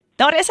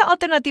Daar is 'n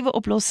alternatiewe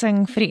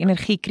oplossing vir die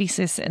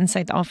energiekrisis in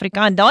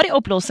Suid-Afrika en daardie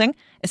oplossing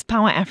is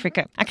Power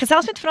Africa. Ek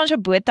gesels met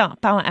Francois Botha,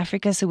 Power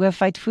Africa se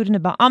Hoof Uitvoerende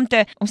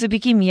Beampte, om so 'n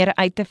bietjie meer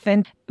uit te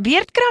vind.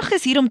 Weerkrag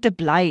is hier om te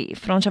bly.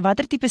 Francois,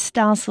 watter tipe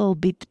stelsel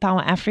bied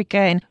Power Africa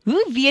en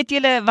hoe weet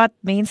julle wat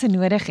mense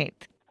nodig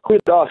het?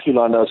 Goeiedag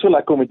Yolanda, so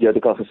lekker om met jou te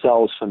kan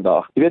gesels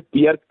vandag. Jy weet,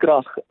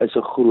 beerdkrag is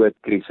 'n groot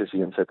krisis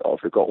hier in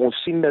Suid-Afrika.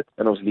 Ons sien dit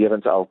in ons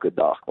lewens elke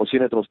dag. Ons sien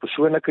dit in ons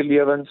persoonlike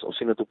lewens, ons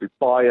sien dit op die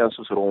paaie as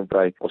ons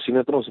rondry, ons sien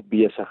dit in ons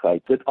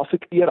besigheid. Dit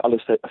affekteer alle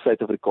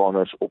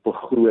Suid-Afrikaners op 'n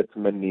groot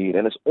manier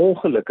en is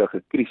ongelukkig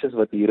 'n krisis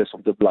wat hier is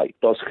om te bly.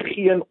 Daar's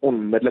geen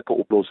onmiddellike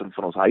oplossing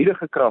van ons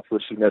huidige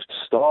kragvoorsieners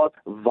staat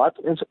wat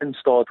ons in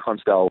staat gaan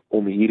stel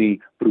om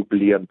hierdie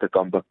probleem te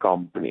kan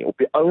bekamp nie. Op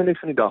die ou en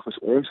van die dag is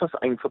ons as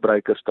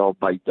eindverbruikers daar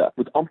buite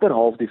moet amper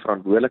half die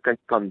verantwoordelikheid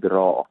kan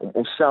dra om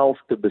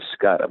onsself te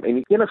beskerm.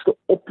 En die enigste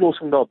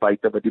oplossing daar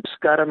buite wat die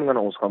beskerming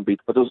aan ons gaan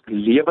bied, wat ons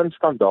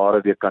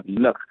lewensstandaarde weer kan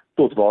lig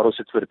tot waar ons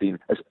dit verdien,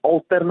 is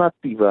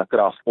alternatiewe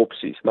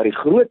kragopsies. Maar die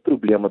groot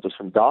probleem wat ons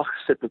vandag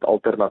sit met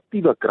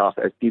alternatiewe krag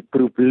is die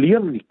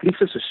probleem, die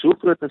krisis is so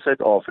groot in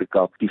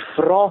Suid-Afrika. Die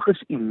vraag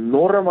is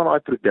enorm aan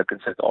daai produk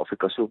in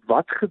Suid-Afrika. So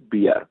wat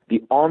gebeur?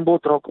 Die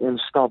aanbod raak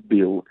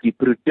onstabiel. Die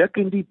produk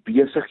en die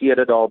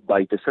besighede daar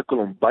buite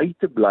sukkel om by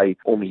te bly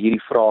om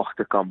hierdie vraag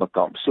te kan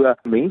bekamp. So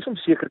mense om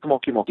seker te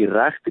maak jy maak die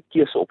regte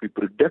keuse op die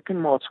produk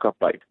en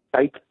maatskappy.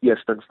 Kyk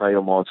eerstens na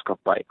jou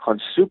maatskappy. Gaan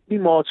soek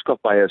die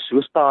maatskappye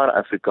soos Power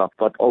Africa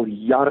wat al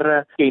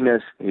jare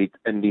kennis het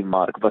in die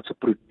mark, wat se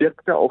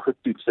produkte al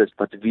getoets is,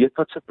 wat weet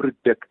wat se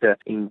produkte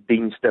en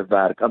dienste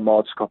werk. 'n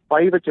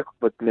Maatskappy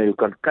wat na jou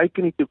kan kyk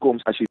in die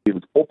toekoms as jy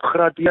moet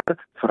opgradeer,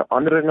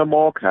 veranderinge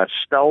maak,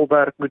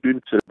 herstelwerk moet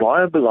doen. So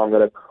baie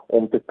belangrik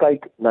om te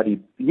kyk na die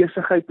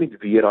besigheid met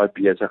wie daai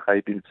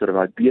besigheid doen, sodat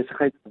daai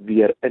besigheid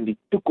weer in die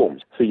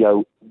toekoms vir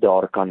jou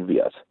daar kan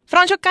wees.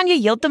 Francois, kan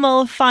jy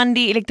heeltemal van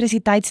die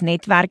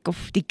elektrisiteitsnetwerk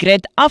of die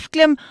grid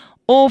afklim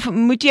of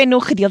moet jy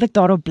nog gedeeltelik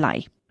daarop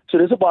bly? So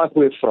dis 'n baie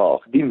goeie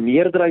vraag. Die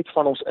meerderheid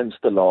van ons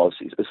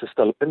installasies is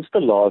 'n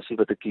installasie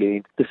wat 'n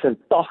kliënt tussen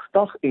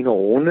 80 en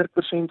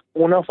 100%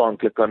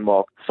 onafhanklik kan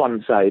maak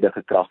van sy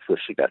huidige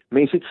kragvoorsiener.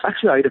 Mense het slegs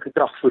sy huidige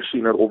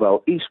kragvoorsiener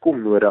ofwel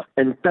Eskom nodig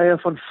in tye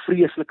van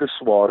vreeslike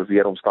swaar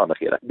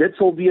weeromstandighede. Dit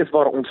sal wees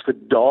waar ons vir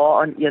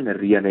dae aan een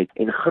reën het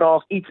en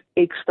graag iets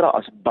ekstra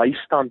as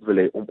bystand wil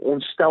hê om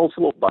ons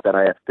stelsel op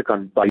batterye te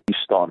kan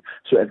bystaan.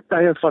 So in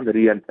tye van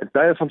reën, in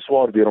tye van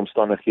swaar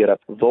weeromstandighede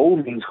wil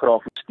mens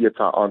graag steeds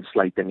 'n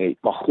aansluiting.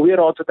 Maar goeie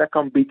raad wat ek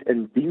kan bied,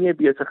 indien jy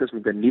besig is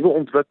met 'n nuwe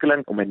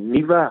ontwikkeling om 'n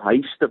nuwe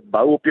huis te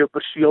bou op jou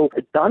perseel,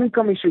 dan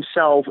kan jy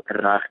jouself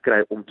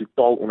regkry om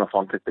totaal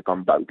onafhanklik te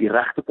kan bou. Die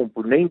regte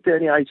komponente in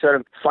die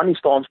huishouding van die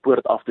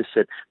staanspoort af te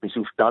sit. Mens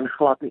hoef dan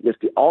glad nie eers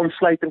die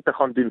aansluiting te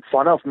gaan doen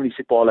vanaf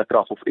munisipale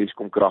krag of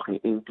Eskom krag nie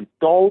en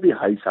totaal die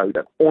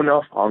huishouding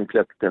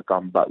onafhanklik te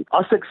kan bou.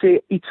 As ek sê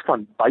iets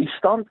van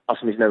bystand,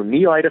 as mens nou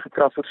nie huidige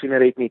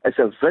kragvoorsiener het nie, is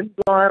 'n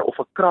windblaer of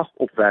 'n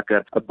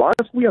kragopwekker 'n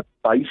baie goeie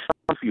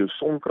bystand vir jou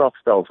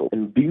sonkragstelsel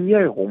indien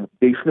jy hom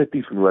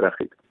definitief nodig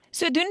het.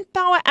 So doen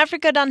Power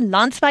Africa dan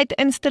landwyd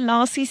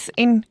installasies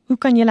en hoe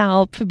kan julle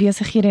help vir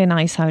besighede en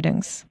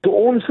huishoudings? So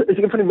ons is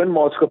een van die min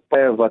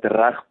maatskappye wat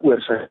reg oor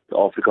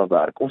Suid-Afrika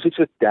werk. Ons het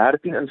so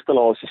 13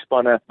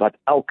 installasiespanne wat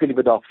elke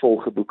liewe dag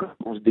volgeboek is.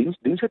 Ons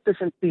diens het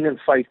tussen 10 en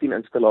 15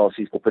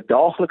 installasies op 'n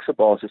daaglikse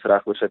basis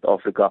reg oor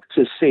Suid-Afrika,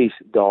 so 6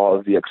 dae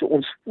 'n week. So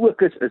ons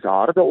fokus is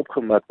harde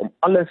opgemik om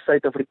alle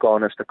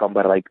Suid-Afrikaners te kan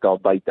bereik daar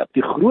buite.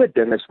 Die groot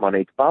ding is maar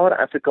net Power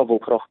Africa wil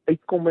graag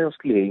uitkom by ons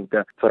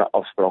kliënte vir 'n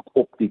afspraak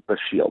op die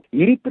perseel.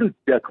 Hierdie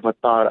produk wat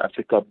Power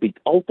Africa bied,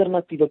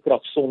 alternatiewe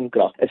krag,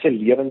 sonkrag, is 'n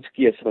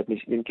lewenskeuse wat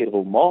mens een keer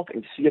wil maak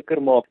en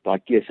seker maak daai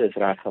keuse is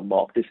reg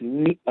gemaak. Dis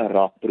nie 'n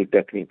rap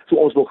produk nie. So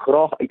ons wil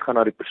graag uitgaan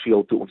na die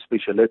perseel toe, ons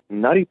spesialis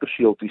na die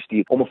perseel toe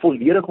stuur om 'n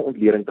volledige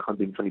ontleding te gaan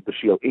doen van die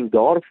perseel en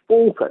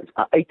daarvolgens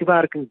 'n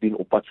uitwerking doen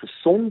op wat se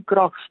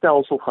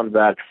sonkragstelsel gaan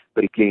werk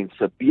by die kliënt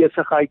se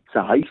besigheid, se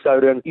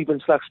huishouding, ewen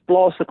slegs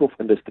plaaslike of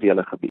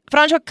industriële gebied.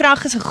 Francois,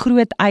 krag is 'n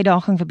groot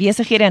uitdaging vir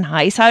besighede en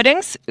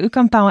huishoudings. Hoe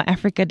kan Power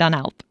Africa dan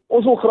help?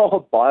 Ons wil graag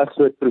 'n baie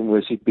groot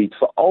promosie bied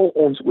vir al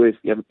ons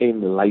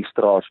OFM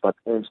luisteraars wat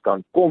ons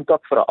kan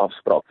kontak vir 'n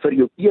afspraak. Vir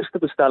jou eerste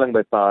bestelling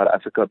by Power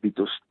Africa bied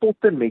ons tot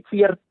en met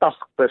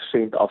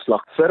 40%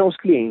 afslag vir ons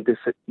kliënte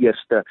se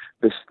eerste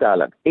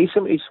bestelling.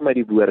 SMS vir my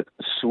die woord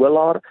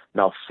solar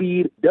na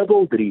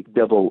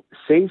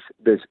 43366.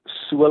 Dis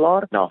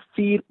solar na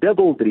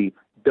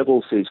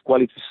 43366.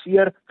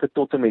 Kwalifiseer vir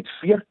tot en met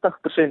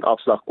 40%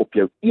 afslag op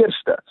jou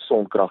eerste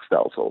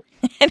sonkragstelsel.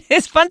 En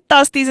dis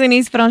fantastiese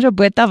nuus, Francois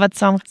Botha wat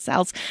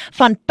saamgesels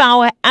van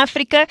Power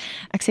Africa.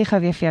 Ek sê gou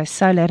weer vir jou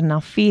solar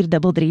na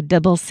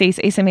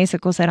 43366. SMS se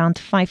kos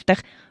R50.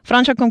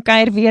 Francois, kom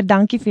kuier weer.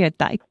 Dankie vir jou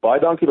tyd. Baie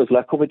dankie, was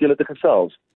lekker om met julle te gesels.